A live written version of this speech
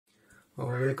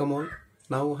Welcome all.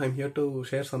 Now I'm here to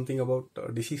share something about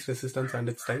disease resistance and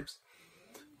its types.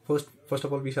 First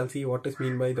of all, we shall see what is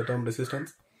meant by the term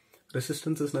resistance.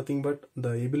 Resistance is nothing but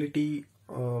the ability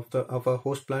of a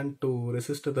host plant to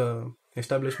resist the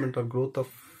establishment or growth of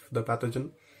the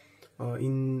pathogen.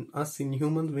 In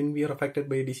humans, when we are affected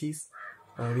by a disease,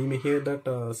 we may hear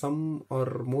that some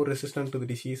are more resistant to the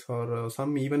disease, or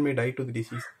some even may die to the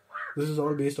disease. This is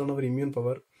all based on our immune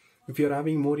power. If you are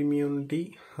having more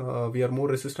immunity, we are more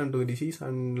resistant to the disease,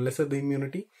 and lesser the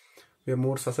immunity, we are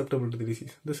more susceptible to the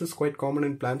disease. This is quite common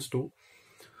in plants too.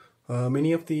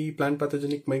 Many of the plant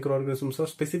pathogenic microorganisms are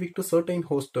specific to certain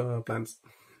host plants.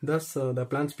 Thus, the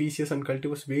plant species and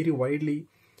cultivars vary widely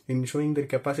in showing their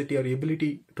capacity or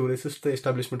ability to resist the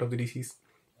establishment of the disease.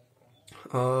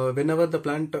 Whenever the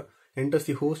plant enters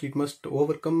the host, it must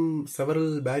overcome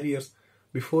several barriers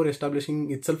before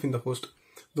establishing itself in the host.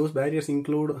 Those barriers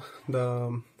include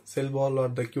the cell wall or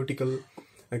the cuticle,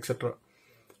 etc.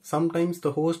 Sometimes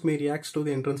the host may react to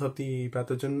the entrance of the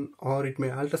pathogen, or it may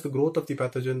alter the growth of the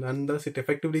pathogen, and thus it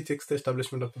effectively checks the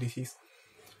establishment of the disease.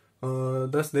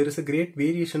 Thus, there is a great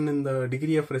variation in the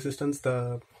degree of resistance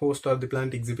the host or the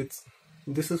plant exhibits.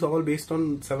 This is all based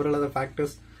on several other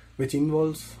factors which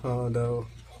involves the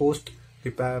host,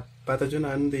 the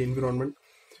pathogen, and the environment,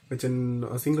 which in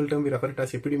a single term we refer it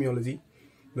as epidemiology,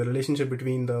 the relationship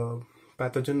between the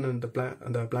pathogen and the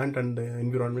plant and the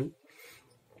environment.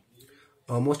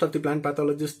 Most of the plant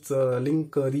pathologists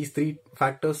link these three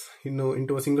factors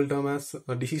into a single term as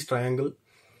a disease triangle.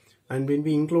 And when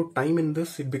we include time in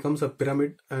this, it becomes a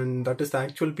pyramid, and that is the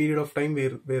actual period of time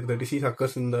where the disease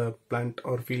occurs in the plant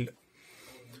or field.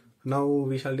 Now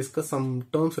we shall discuss some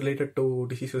terms related to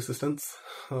disease resistance.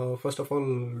 First of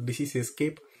all, disease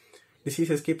escape.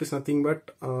 Disease escape is nothing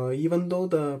but even though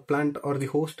the plant or the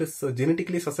host is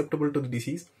genetically susceptible to the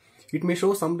disease, it may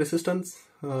show some resistance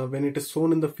when it is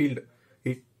sown in the field.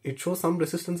 It shows some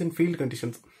resistance in field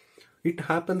conditions. It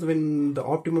happens when the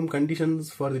optimum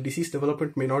conditions for the disease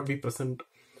development may not be present,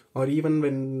 or even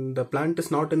when the plant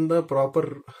is not in the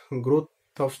proper growth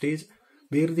of stage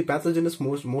where the pathogen is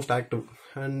most active.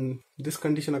 And this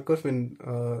condition occurs when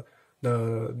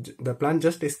the plant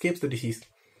just escapes the disease.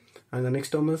 And the next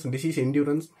term is disease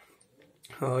endurance.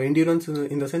 Endurance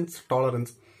in the sense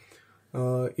tolerance.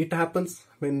 It happens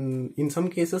when in some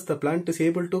cases the plant is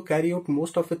able to carry out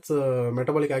most of its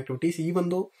metabolic activities even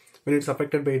though when it's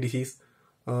affected by a disease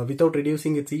without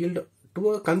reducing its yield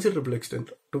to a considerable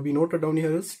extent. To be noted down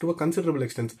here is to a considerable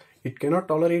extent. It cannot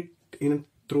tolerate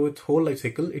through its whole life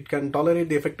cycle. It can tolerate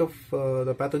the effect of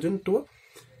the pathogen to a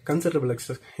considerable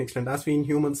extent. As we in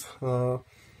humans,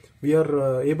 we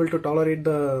are able to tolerate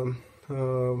the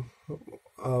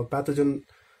pathogen.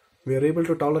 We are able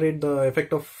to tolerate the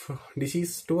effect of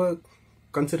disease to a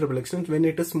considerable extent. When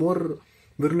it is more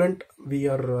virulent, we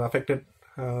are affected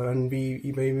and we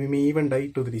may even die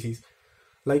to the disease.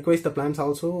 Likewise, the plants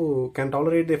also can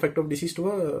tolerate the effect of disease to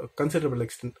a considerable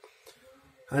extent.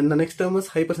 And the next term is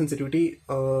hypersensitivity.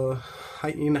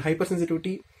 In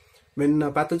hypersensitivity, when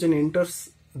a pathogen enters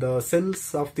the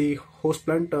cells of the host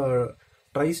plant,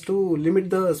 tries to limit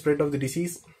the spread of the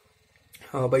disease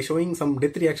by showing some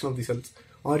death reaction of the cells,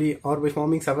 or by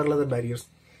forming several other barriers.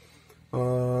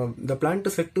 The plant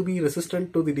is said to be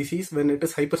resistant to the disease when it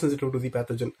is hypersensitive to the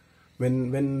pathogen.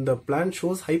 When the plant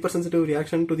shows hypersensitive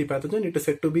reaction to the pathogen, it is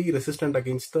said to be resistant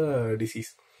against the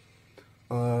disease.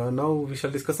 Now we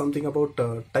shall discuss something about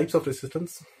types of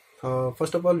resistance.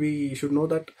 First of all, we should know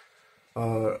that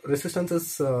resistance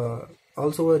is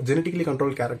also a genetically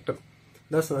controlled character.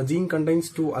 Thus, a gene contains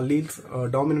two alleles,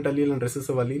 dominant allele and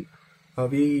recessive allele.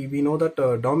 We know that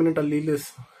dominant allele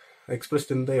is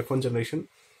expressed in the F1 generation,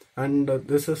 and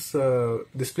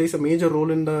this plays a major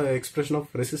role in the expression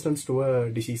of resistance to a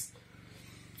disease.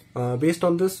 Based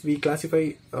on this, we classify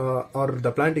or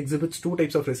the plant exhibits two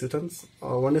types of resistance.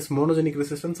 One is monogenic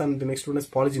resistance and the next one is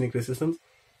polygenic resistance.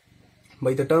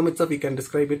 By the term itself, we can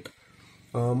describe it.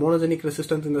 Monogenic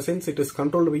resistance in the sense it is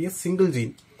controlled by a single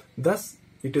gene. Thus,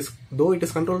 though it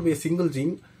is controlled by a single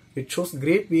gene, it shows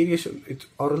great variation,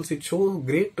 or else it shows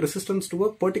great resistance to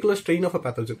a particular strain of a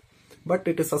pathogen, but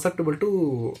it is susceptible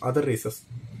to other races.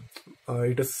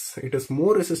 It is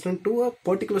more resistant to a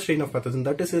particular strain of pathogen.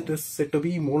 That is, it is said to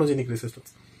be monogenic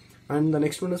resistance. And the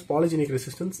next one is polygenic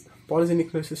resistance.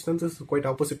 Polygenic resistance is quite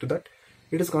opposite to that.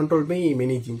 It is controlled by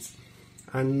many genes.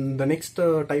 And the next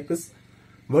type is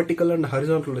vertical and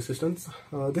horizontal resistance.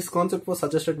 This concept was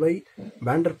suggested by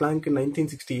van der Planck in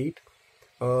 1968.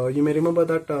 You may remember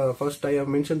that first I have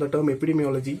mentioned the term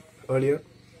epidemiology earlier.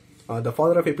 The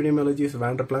father of epidemiology is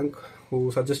van der Planck,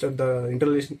 who suggested the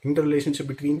interrelationship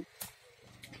between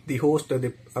the host,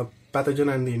 the pathogen,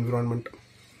 and the environment.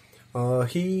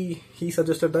 He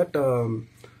suggested that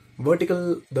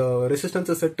the resistance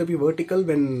is said to be vertical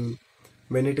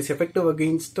when it is effective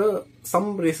against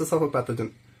some races of a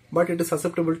pathogen, but it is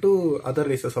susceptible to other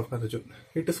races of pathogen.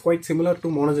 It is quite similar to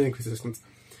monogenic resistance.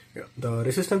 Yeah, the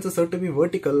resistance is said to be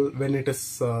vertical when it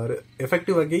is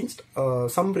effective against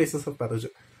some races of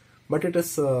pathogen, but it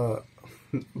is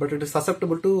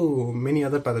susceptible to many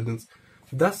other pathogens.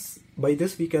 Thus, by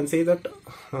this we can say that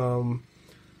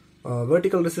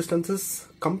vertical resistance is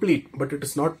complete, but it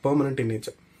is not permanent in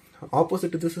nature.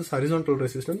 Opposite to this is horizontal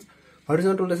resistance.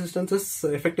 Horizontal resistance is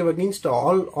effective against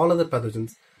all other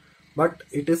pathogens, but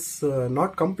it is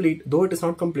not complete. Though it is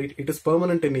not complete, it is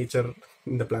permanent in nature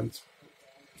in the plants.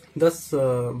 Thus,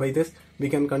 by this we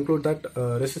can conclude that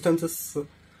resistance is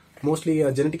mostly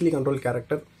a genetically controlled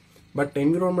character, but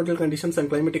environmental conditions and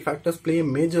climatic factors play a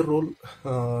major role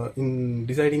in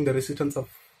deciding the resistance of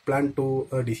plant to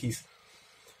a disease.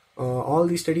 All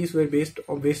these studies were based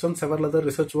on several other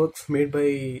research works made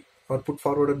by or put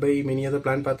forward by many other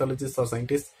plant pathologists or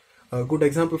scientists. A good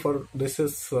example for this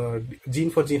is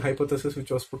gene for gene hypothesis,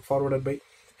 which was put forward by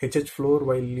H.H. Floor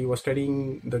while he was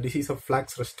studying the disease of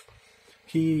flax rust.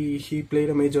 He played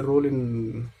a major role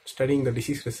in studying the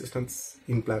disease resistance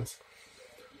in plants.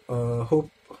 Hope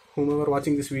whomever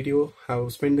watching this video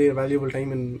have spent their valuable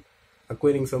time in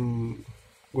acquiring some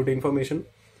good information.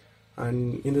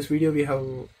 And in this video we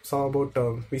saw about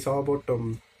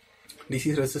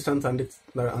disease resistance and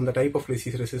the type of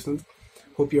disease resistance.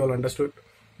 Hope you all understood.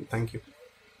 Thank you.